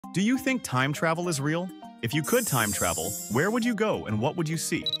Do you think time travel is real? If you could time travel, where would you go and what would you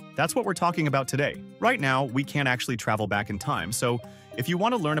see? That's what we're talking about today. Right now, we can't actually travel back in time, so if you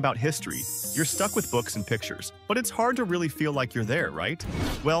want to learn about history, you're stuck with books and pictures. But it's hard to really feel like you're there, right?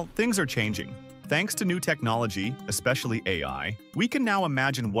 Well, things are changing. Thanks to new technology, especially AI, we can now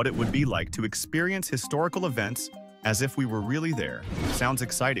imagine what it would be like to experience historical events as if we were really there. Sounds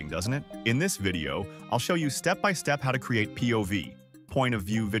exciting, doesn't it? In this video, I'll show you step-by-step how to create POV, point of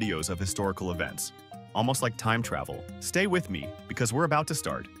view videos of historical events. Almost like time travel. Stay with me, because we're about to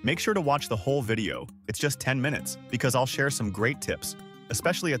start. Make sure to watch the whole video. It's just 10 minutes, because I'll share some great tips,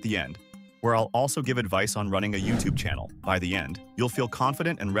 especially at the end, where I'll also give advice on running a YouTube channel. By the end, you'll feel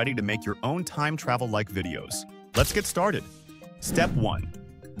confident and ready to make your own time travel-like videos. Let's get started. Step 1.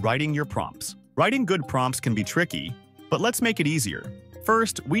 Writing your prompts. Writing good prompts can be tricky, but let's make it easier.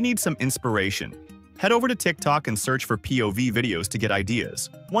 First, we need some inspiration. Head over to TikTok and search for POV videos to get ideas.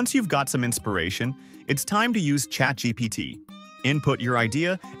 Once you've got some inspiration, it's time to use ChatGPT. Input your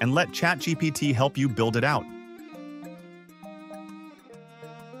idea and let ChatGPT help you build it out.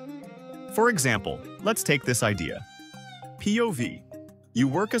 For example, let's take this idea. POV. You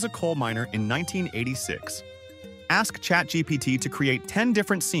work as a coal miner in 1986. Ask ChatGPT to create 10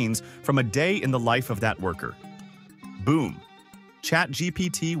 different scenes from a day in the life of that worker. Boom.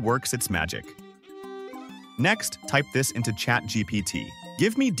 ChatGPT works its magic. Next, type this into ChatGPT.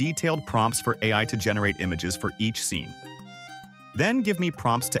 Give me detailed prompts for AI to generate images for each scene. Then give me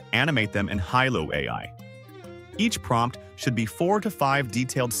prompts to animate them in Haluo AI. Each prompt should be 4 to 5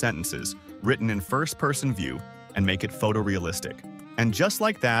 detailed sentences written in first-person view and make it photorealistic. And just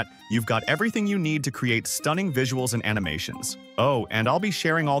like that, you've got everything you need to create stunning visuals and animations. Oh, and I'll be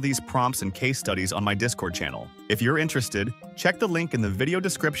sharing all these prompts and case studies on my Discord channel. If you're interested, check the link in the video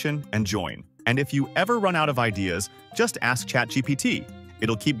description and join. And if you ever run out of ideas, just ask ChatGPT.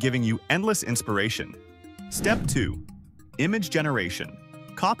 It'll keep giving you endless inspiration. Step 2. Image generation.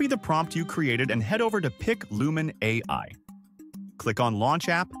 Copy the prompt you created and head over to Pick Lumen AI. Click on Launch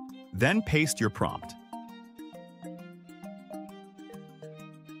App, then paste your prompt.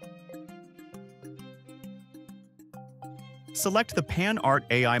 Select the Pan Art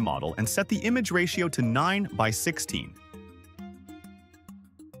AI model and set the image ratio to 9:16.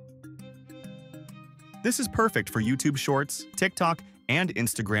 This is perfect for YouTube Shorts, TikTok, and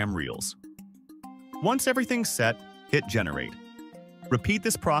Instagram Reels. Once everything's set, hit Generate. Repeat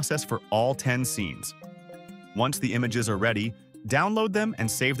this process for all 10 scenes. Once the images are ready, download them and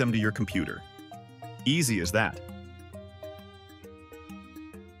save them to your computer. Easy as that.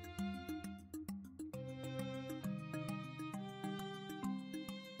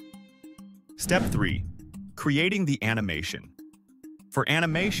 Step 3. Creating the animation. For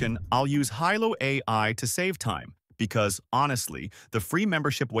animation, I'll use Haluo AI to save time, because, honestly, the free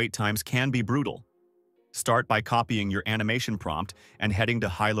membership wait times can be brutal. Start by copying your animation prompt and heading to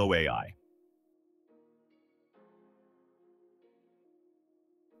Haluo AI.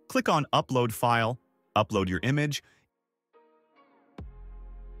 Click on Upload File, upload your image,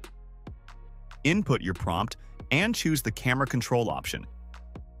 input your prompt, and choose the camera control option.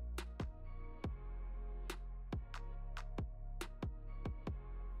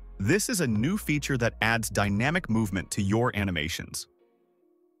 This is a new feature that adds dynamic movement to your animations.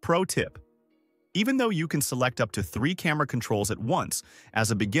 Pro tip: even though you can select up to 3 camera controls at once,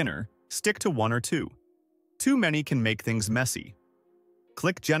 as a beginner, stick to 1 or 2. Too many can make things messy.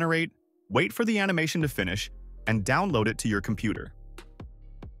 Click Generate, wait for the animation to finish, and download it to your computer.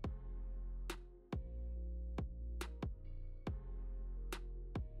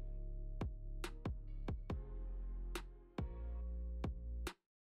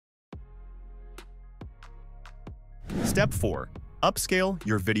 Step 4. Upscale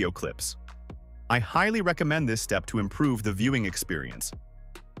your video clips. I highly recommend this step to improve the viewing experience.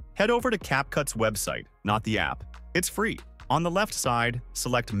 Head over to CapCut's website, not the app. It's free. On the left side,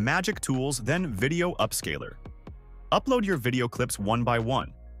 select Magic Tools, then Video Upscaler. Upload your video clips one by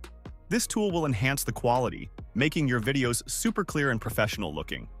one. This tool will enhance the quality, making your videos super clear and professional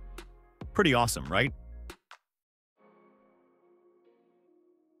looking. Pretty awesome, right?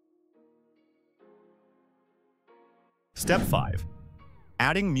 Step 5.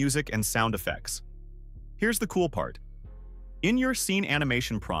 Adding music and sound effects. Here's the cool part. In your scene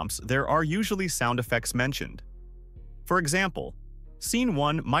animation prompts, there are usually sound effects mentioned. For example, Scene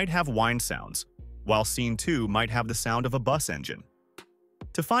 1 might have wind sounds, while Scene 2 might have the sound of a bus engine.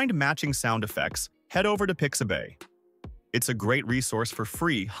 To find matching sound effects, head over to Pixabay. It's a great resource for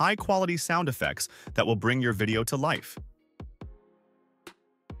free, high-quality sound effects that will bring your video to life.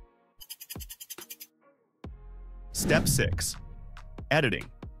 Step 6. Editing.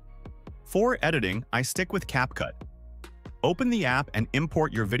 For editing, I stick with CapCut. Open the app and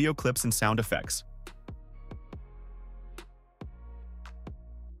import your video clips and sound effects.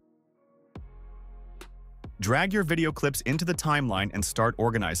 Drag your video clips into the timeline and start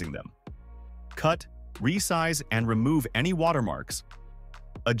organizing them. Cut, resize, and remove any watermarks.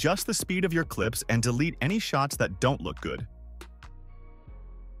 Adjust the speed of your clips and delete any shots that don't look good.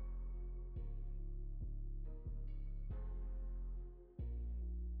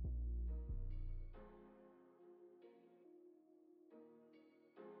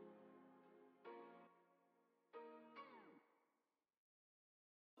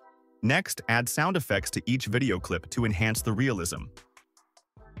 Next, add sound effects to each video clip to enhance the realism.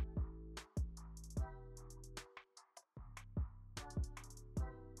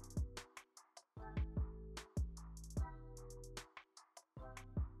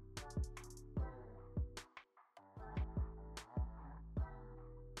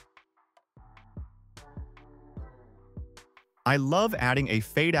 I love adding a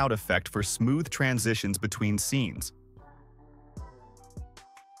fade-out effect for smooth transitions between scenes.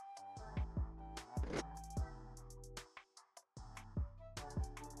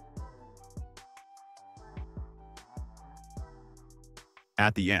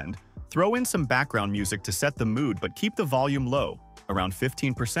 At the end, throw in some background music to set the mood but keep the volume low, around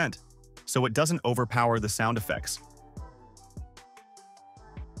 15%, so it doesn't overpower the sound effects.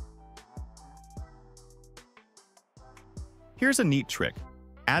 Here's a neat trick.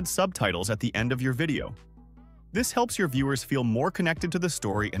 Add subtitles at the end of your video. This helps your viewers feel more connected to the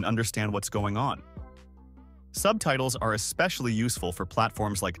story and understand what's going on. Subtitles are especially useful for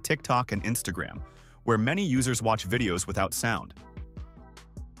platforms like TikTok and Instagram, where many users watch videos without sound.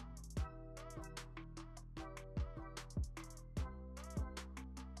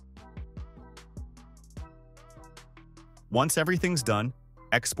 Once everything's done,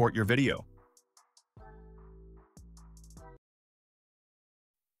 export your video.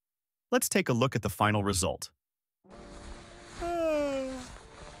 Let's take a look at the final result.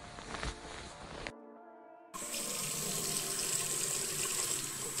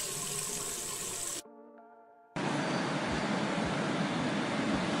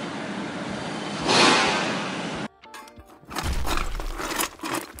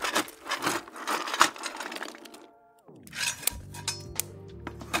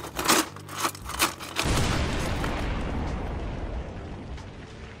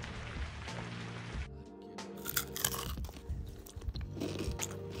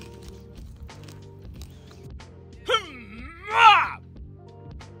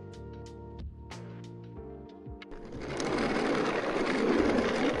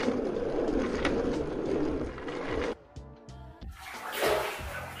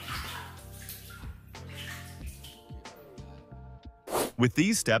 With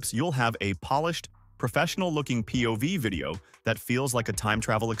these steps, you'll have a polished, professional-looking POV video that feels like a time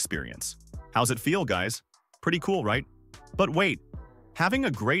travel experience. How's it feel, guys? Pretty cool, right? But wait, having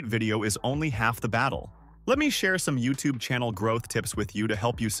a great video is only half the battle. Let me share some YouTube channel growth tips with you to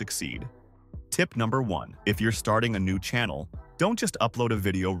help you succeed. Tip number 1. If you're starting a new channel, don't just upload a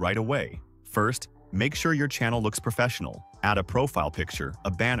video right away. First, make sure your channel looks professional. Add a profile picture, a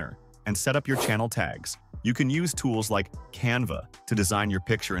banner, and set up your channel tags. You can use tools like Canva to design your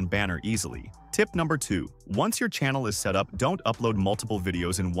picture and banner easily. Tip number 2. Once your channel is set up, don't upload multiple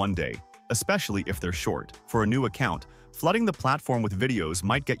videos in one day, especially if they're short. For a new account, flooding the platform with videos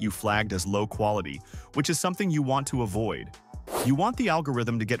might get you flagged as low quality, which is something you want to avoid. You want the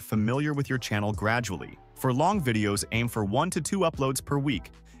algorithm to get familiar with your channel gradually. For long videos, aim for 1 to 2 uploads per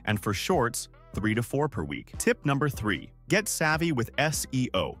week, and for shorts, 3 to 4 per week. Tip number 3. Get savvy with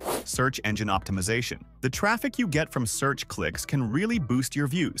SEO, search engine optimization. The traffic you get from search clicks can really boost your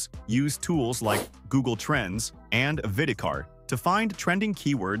views. Use tools like Google Trends and Vidicart to find trending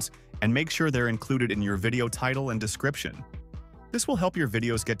keywords and make sure they're included in your video title and description. This will help your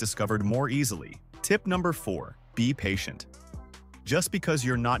videos get discovered more easily. Tip number 4. Be patient. Just because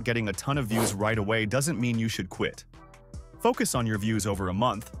you're not getting a ton of views right away doesn't mean you should quit. Focus on your views over a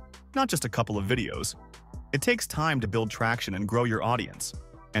month, not just a couple of videos. It takes time to build traction and grow your audience.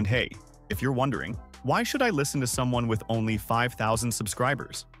 And hey, if you're wondering, why should I listen to someone with only 5,000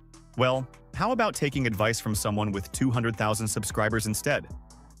 subscribers? Well, how about taking advice from someone with 200,000 subscribers instead?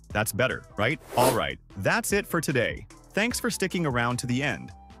 That's better, right? Alright, that's it for today. Thanks for sticking around to the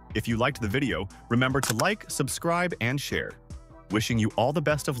end. If you liked the video, remember to like, subscribe, and share. Wishing you all the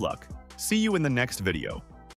best of luck. See you in the next video.